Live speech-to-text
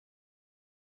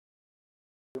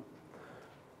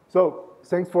So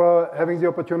thanks for having the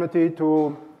opportunity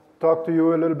to talk to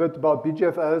you a little bit about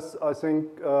BeeGFS. I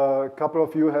think a couple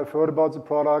of you have heard about the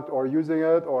product or using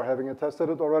it or having tested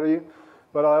it already.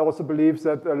 But I also believe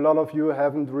that a lot of you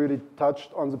haven't really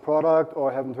touched on the product or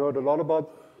haven't heard a lot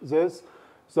about this.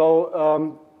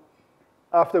 So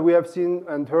after we have seen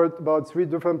and heard about 3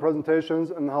 different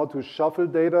presentations on how to shuffle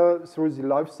data through the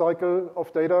life cycle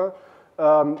of data,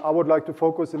 I would like to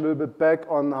focus a little bit back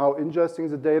on how ingesting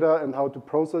the data and how to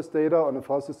process data on a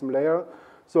file system layer.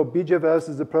 So BeeGFS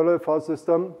is a parallel file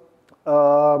system,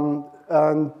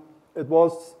 and it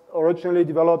was originally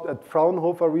developed at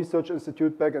Fraunhofer Research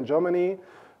Institute back in Germany,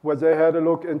 where they had a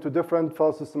look into different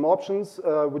file system options,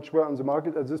 which were on the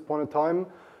market at this point in time.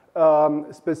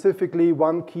 Specifically,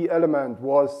 one key element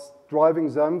was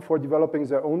driving them for developing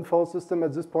their own file system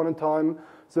at this point in time,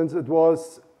 since it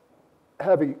was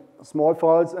having small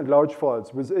files and large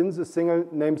files within the single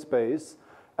namespace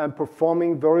and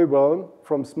performing very well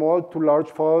from small to large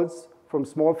files, from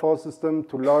small file system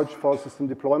to large file system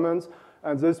deployments.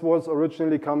 And this was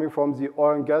originally coming from the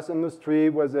oil and gas industry,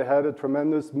 where they had a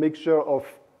tremendous mixture of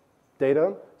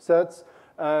data sets.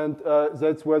 And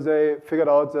that's where they figured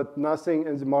out that nothing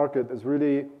in the market is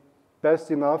really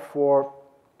best enough for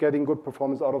getting good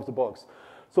performance out of the box.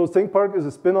 So Thinkparq is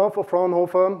a spin-off of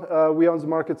Fraunhofer. We are on the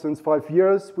market since 5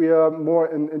 years. We are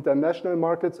more in international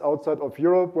markets outside of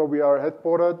Europe, where we are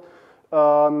headquartered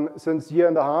since a year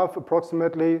and a half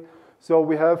approximately. So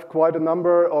we have quite a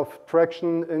number of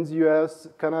traction in the US,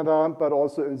 Canada, but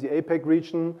also in the APAC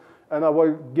region. And I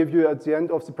will give you at the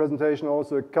end of the presentation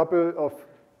also a couple of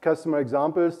customer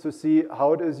examples to see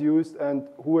how it is used and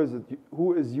who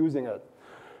is using it.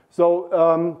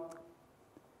 So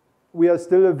we are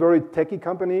still a very techy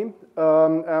company,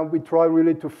 and we try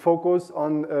really to focus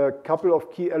on a couple of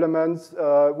key elements,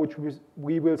 which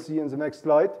we will see in the next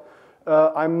slide.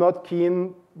 I'm not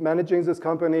keen managing this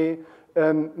company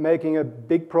and making a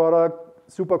big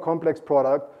product, super complex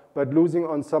product, but losing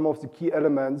on some of the key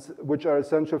elements which are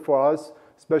essential for us,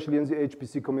 especially in the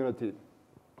HPC community.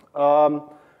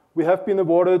 We have been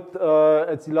awarded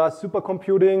at the last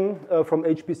supercomputing from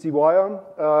HPC Wire,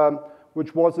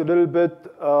 which was a little bit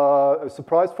a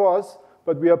surprise for us,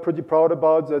 but we are pretty proud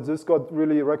about that this got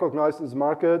really recognized in the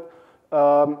market.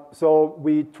 So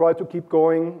we try to keep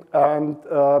going, and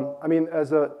I mean,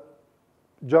 as a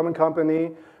German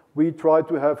company, we try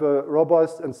to have a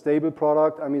robust and stable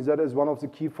product. I mean, that is one of the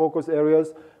key focus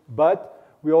areas,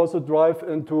 but we also drive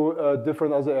into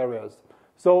different other areas.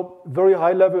 So very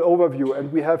high level overview,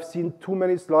 and we have seen too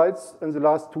many slides in the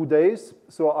last 2 days,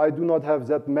 so I do not have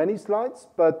that many slides,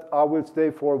 but I will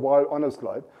stay for a while on a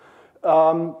slide.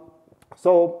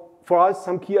 So for us,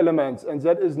 some key elements, and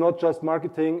that is not just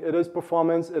marketing, it is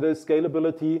performance, it is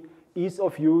scalability, ease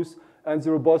of use, and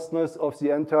the robustness of the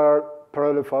entire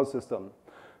parallel file system.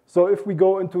 So if we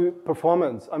go into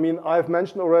performance, I mean, I've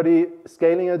mentioned already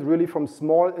scaling it really from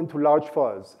small into large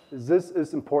files. This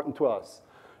is important to us.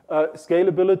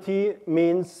 Scalability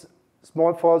means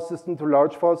small file system to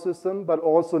large file system, but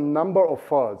also number of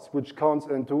files, which counts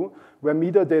into where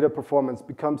metadata performance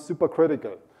becomes super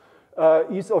critical.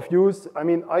 Ease of use, I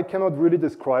mean, I cannot really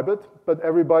describe it, but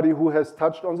everybody who has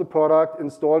touched on the product,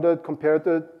 installed it, compared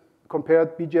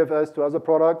BeeGFS to other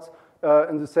products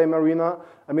in the same arena,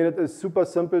 I mean, it is super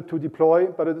simple to deploy,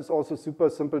 but it is also super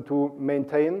simple to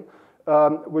maintain,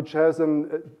 which has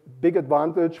a big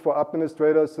advantage for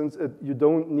administrators, since you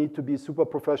don't need to be super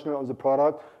professional on the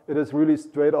product. It is really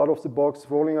straight out of the box,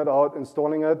 rolling it out,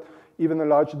 installing it. Even in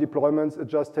larger deployments, it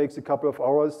just takes a couple of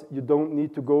hours. You don't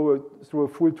need to go through a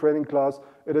full training class.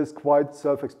 It is quite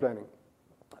self-explaining.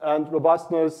 And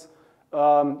robustness,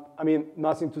 I mean,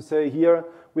 nothing to say here.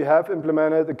 We have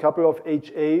implemented a couple of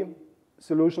HA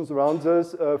solutions around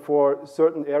this for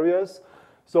certain areas.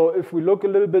 So if we look a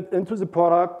little bit into the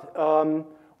product,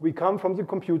 we come from the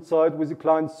compute side with the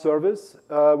client service,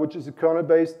 which is a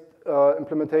kernel-based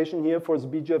implementation here for the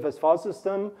BeeGFS file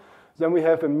system. Then we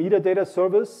have a metadata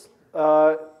service,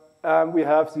 and we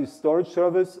have the storage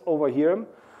service over here.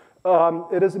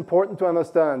 It is important to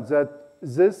understand that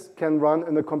this can run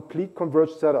in a complete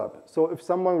converged setup. So if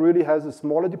someone really has a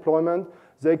smaller deployment,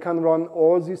 they can run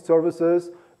all these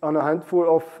services on a handful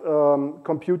of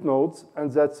compute nodes,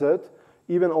 and that's it.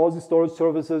 Even all the storage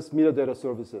services, metadata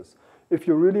services. If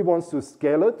you really want to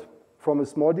scale it from a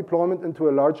small deployment into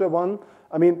a larger one,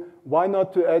 I mean, why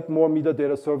not to add more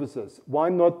metadata services? Why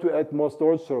not to add more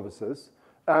storage services?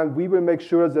 And we will make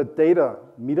sure that data,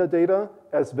 metadata,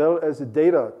 as well as the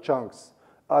data chunks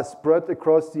are spread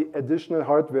across the additional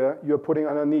hardware you're putting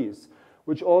underneath,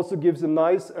 which also gives a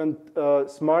nice and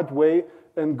smart way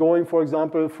in going, for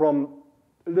example, from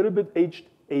a little bit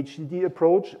HDD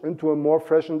approach into a more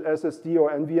freshened SSD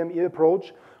or NVMe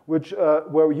approach, which,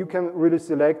 where you can really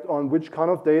select on which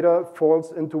kind of data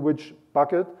falls into which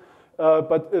bucket.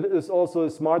 But it is also a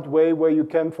smart way where you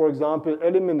can, for example,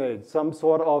 eliminate some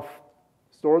sort of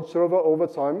storage server over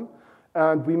time.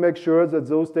 And we make sure that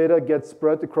those data get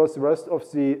spread across the rest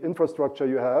of the infrastructure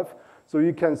you have. So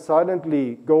you can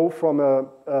silently go from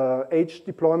a H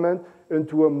deployment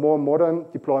into a more modern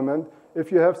deployment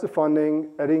if you have the funding,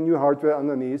 adding new hardware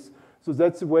underneath. So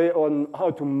that's the way on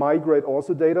how to migrate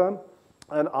also data.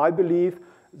 And I believe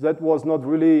that was not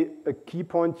really a key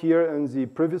point here in the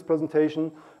previous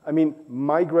presentation. I mean,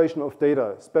 migration of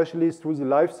data, especially through the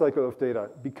life cycle of data,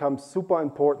 becomes super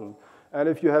important. And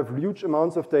if you have huge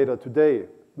amounts of data today,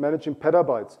 managing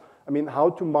petabytes, I mean, how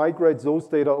to migrate those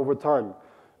data over time.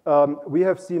 We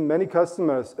have seen many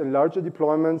customers in larger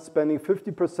deployments spending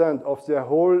 50% of their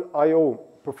whole I/O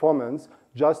performance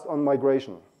just on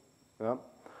migration. Yeah?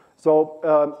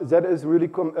 So that is really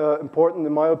important,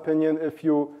 in my opinion, if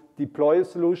you deploy a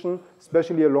solution,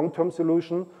 especially a long-term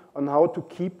solution, on how to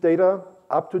keep data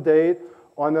up to date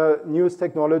on a newest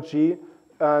technology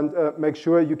and make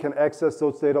sure you can access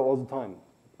those data all the time.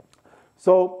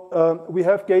 So we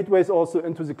have gateways also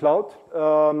into the cloud,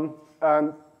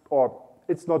 or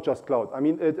it's not just cloud. I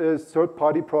mean, it is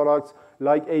third-party products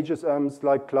like HSMs,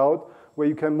 like cloud, where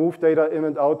you can move data in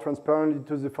and out transparently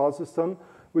to the file system,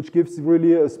 which gives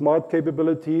really a smart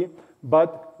capability.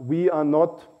 But we are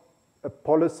not a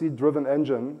policy-driven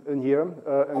engine in here,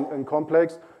 and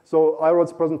complex. So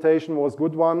Herold's presentation was a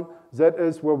good one. That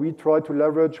is where we try to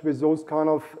leverage with those kind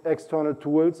of external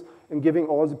tools and giving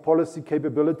all the policy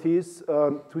capabilities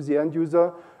to the end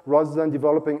user rather than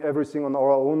developing everything on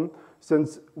our own,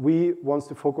 since we want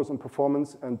to focus on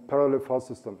performance and parallel file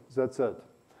system. That's it.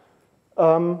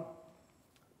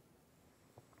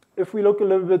 If we look a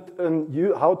little bit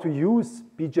in how to use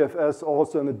BeeGFS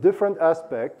also in a different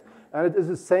aspect, and it is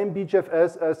the same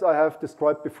BeeGFS as I have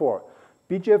described before.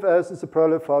 BeeGFS is a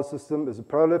parallel file system, is a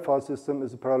parallel file system,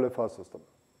 is a parallel file system.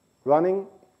 Running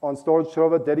on storage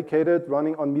server dedicated,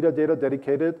 running on metadata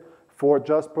dedicated for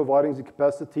just providing the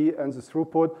capacity and the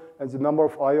throughput and the number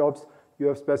of IOPS you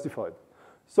have specified.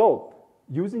 So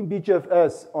using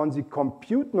BeeGFS on the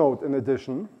compute node in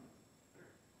addition,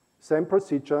 same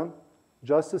procedure,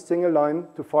 just a single line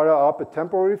to fire up a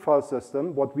temporary file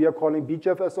system, what we are calling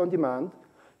BeeGFS on demand,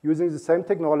 using the same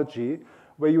technology,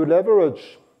 where you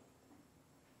leverage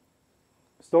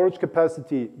storage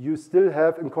capacity you still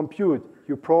have in compute,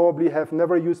 you probably have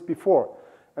never used before.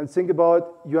 And think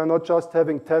about, you are not just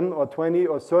having 10 or 20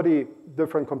 or 30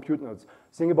 different compute nodes.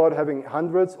 Think about having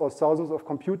hundreds or thousands of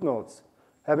compute nodes,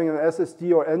 having an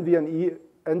SSD or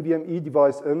NVMe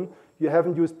device in you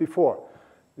haven't used before.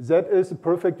 That is a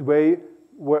perfect way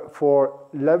for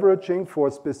leveraging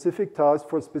for specific tasks,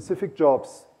 for specific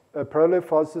jobs, a parallel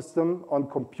file system on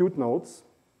compute nodes,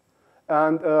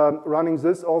 and running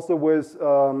this also with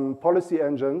policy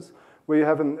engines, where you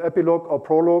have an epilogue or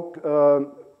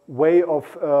prologue way of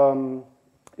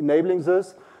enabling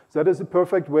this. That is a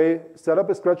perfect way. Set up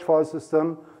a scratch file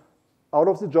system out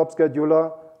of the job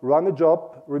scheduler, run a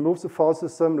job, remove the file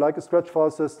system like a scratch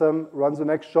file system, run the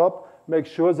next job, make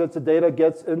sure that the data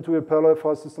gets into a parallel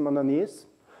file system underneath.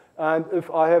 And if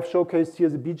I have showcased here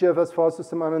the BeeGFS file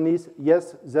system underneath,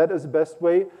 yes, that is the best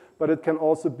way, but it can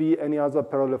also be any other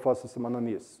parallel file system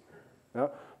underneath. Yeah?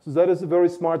 So that is a very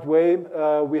smart way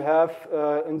we have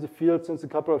in the field since a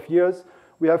couple of years.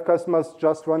 We have customers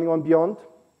just running on BeeOND,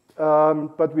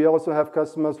 but we also have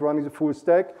customers running the full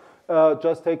stack,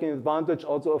 just taking advantage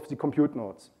also of the compute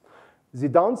nodes. The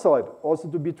downside, also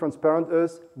to be transparent,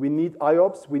 is we need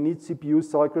IOPS, we need CPU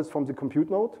cycles from the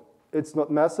compute node. It's not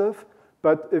massive.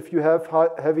 But if you have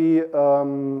heavy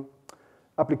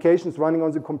applications running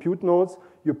on the compute nodes,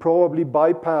 you probably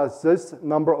bypass this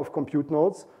number of compute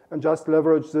nodes and just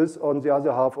leverage this on the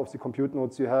other half of the compute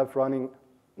nodes you have running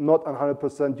not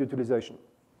 100% utilization.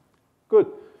 Good.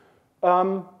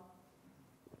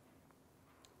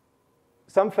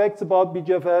 Some facts about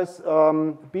BeeGFS.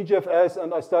 BeeGFS,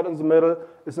 and I start in the middle,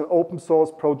 is an open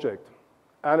source project.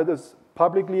 And it is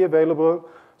publicly available.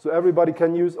 So everybody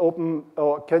can use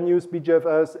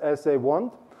BeeGFS as they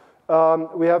want.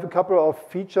 We have a couple of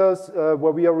features where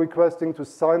we are requesting to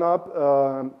sign up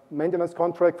maintenance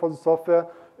contract for the software.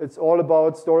 It's all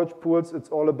about storage pools. It's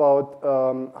all about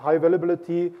high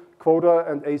availability, quota,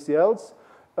 and ACLs.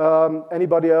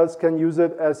 Anybody else can use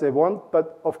it as they want,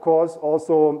 but of course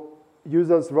also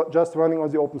users just running on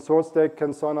the open source stack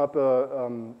can sign up a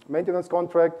maintenance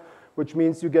contract, which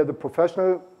means you get the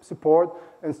professional support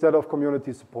instead of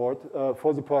community support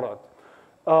for the product.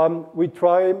 We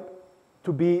try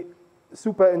to be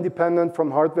super independent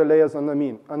from hardware layers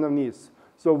underneath.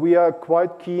 So we are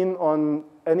quite keen on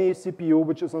any CPU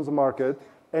which is on the market,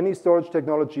 any storage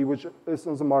technology which is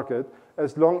on the market,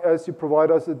 as long as you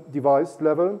provide us a device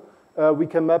level, we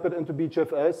can map it into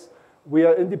BeeGFS. We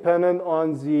are independent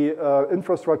on the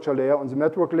infrastructure layer, on the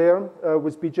network layer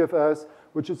with BeeGFS,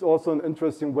 which is also an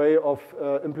interesting way of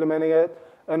implementing it.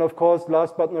 And of course,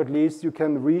 last but not least, you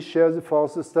can reshare the file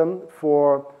system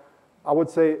for, I would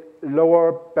say,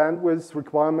 lower bandwidth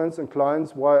requirements in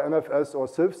clients via NFS or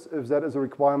CIFS, if that is a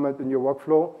requirement in your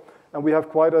workflow. And we have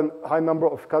quite a high number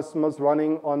of customers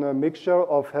running on a mixture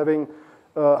of having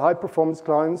high-performance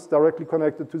clients directly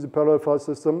connected to the parallel file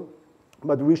system,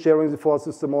 but resharing the file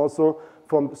system also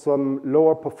from some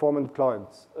lower performant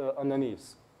clients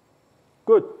underneath.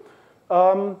 Good.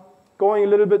 Going a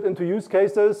little bit into use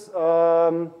cases.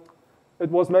 It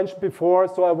was mentioned before,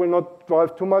 so I will not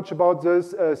drive too much about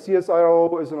this.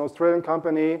 CSIRO is an Australian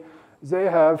company. They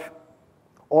have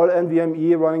all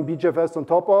NVMe running BeeGFS on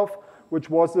top of, which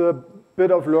was a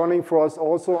bit of learning for us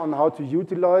also on how to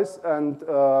utilize and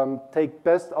take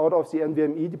best out of the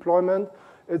NVMe deployment.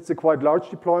 It's a quite large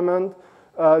deployment.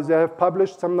 They have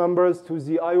published some numbers to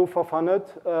the IO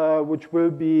 500, which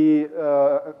will be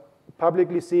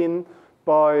publicly seen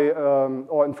by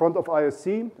or in front of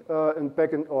ISC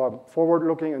or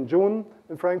forward-looking in June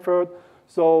in Frankfurt.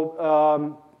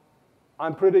 So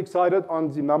I'm pretty excited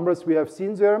on the numbers we have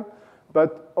seen there.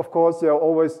 But of course, there are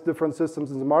always different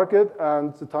systems in the market,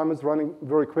 and the time is running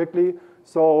very quickly.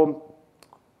 So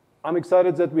I'm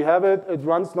excited that we have it. It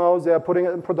runs now. They are putting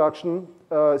it in production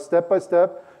step by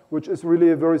step, which is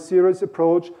really a very serious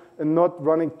approach and not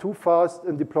running too fast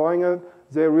in deploying it.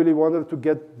 They really wanted to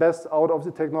get best out of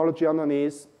the technology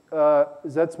underneath.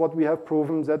 That's what we have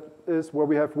proven. That is where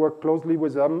we have worked closely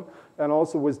with them and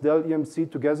also with Dell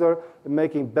EMC together in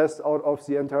making best out of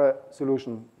the entire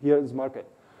solution here in the market.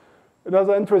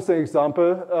 Another interesting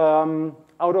example,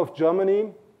 out of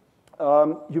Germany,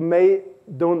 you may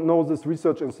don't know this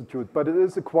research institute, but it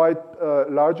is a quite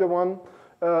larger one,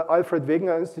 Alfred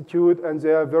Wegener Institute, and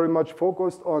they are very much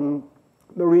focused on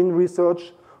marine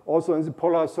research, also in the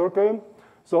polar circle.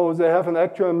 So they have an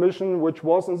actual mission which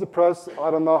was in the press. I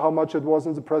don't know how much it was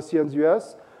in the press here in the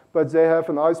US, but they have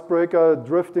an icebreaker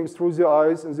drifting through the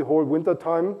ice in the whole winter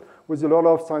time with a lot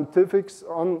of scientifics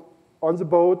on the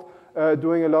boat,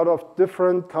 doing a lot of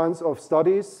different kinds of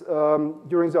studies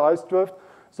during the ice drift.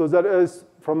 So that is,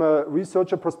 from a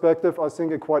researcher perspective, I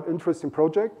think a quite interesting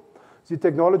project. The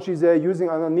technology they're using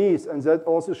underneath, and that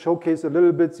also showcases a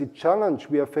little bit the challenge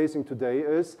we are facing today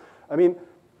is, I mean,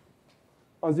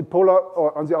 on the polar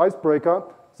or on the icebreaker,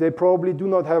 they probably do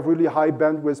not have really high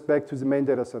bandwidth back to the main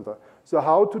data center. So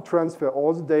how to transfer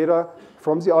all the data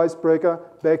from the icebreaker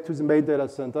back to the main data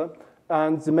center?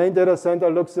 And the main data center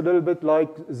looks a little bit like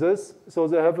this. So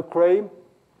they have a crane.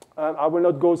 I will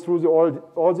not go through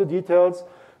all the details,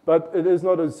 but it is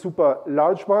not a super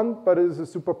large one, but it is a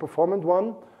super performant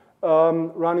one,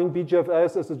 running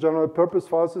BeeGFS as a general purpose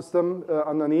file system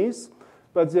underneath.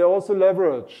 But they also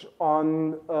leverage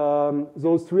on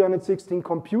those 316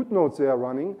 compute nodes they are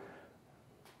running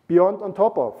BeeOND on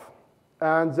top of.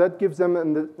 And that gives them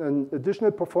an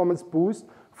additional performance boost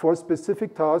for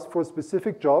specific tasks, for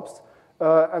specific jobs.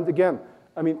 And again,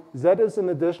 I mean, that is an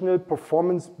additional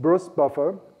performance burst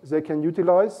buffer they can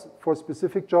utilize for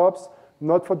specific jobs,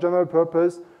 not for general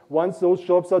purpose. Once those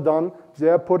jobs are done, they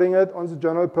are putting it on the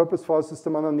general purpose file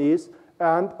system underneath.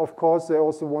 And of course, they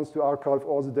also want to archive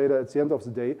all the data at the end of the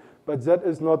day. But that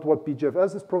is not what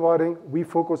BeeGFS is providing. We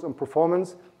focus on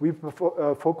performance. We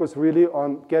focus really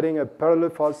on getting a parallel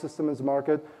file system in the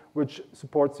market which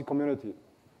supports the community.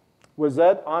 With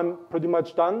that, I'm pretty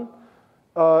much done.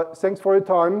 Thanks for your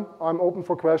time. I'm open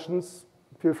for questions.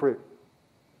 Feel free.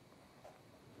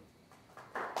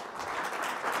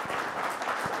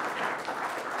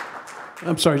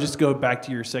 I'm sorry, just to go back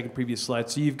to your previous slide.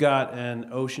 So you've got an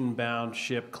ocean-bound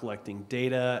ship collecting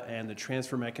data, and the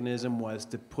transfer mechanism was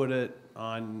to put it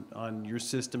on your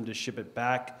system to ship it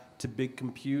back to Big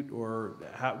Compute, or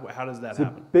how does that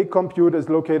happen? Big Compute is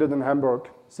located in Hamburg,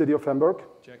 city of Hamburg.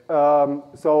 Check.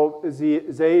 So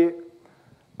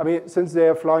I mean, since they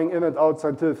are flying in and out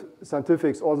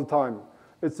scientifics all the time,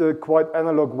 it's a quite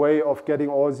analog way of getting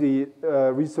all the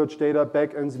research data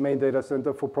back in the main data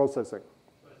center for processing.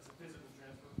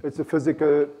 It's a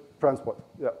physical transport,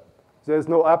 yeah. There's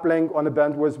no uplink on a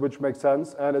bandwidth, which makes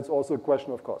sense, and it's also a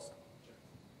question of cost.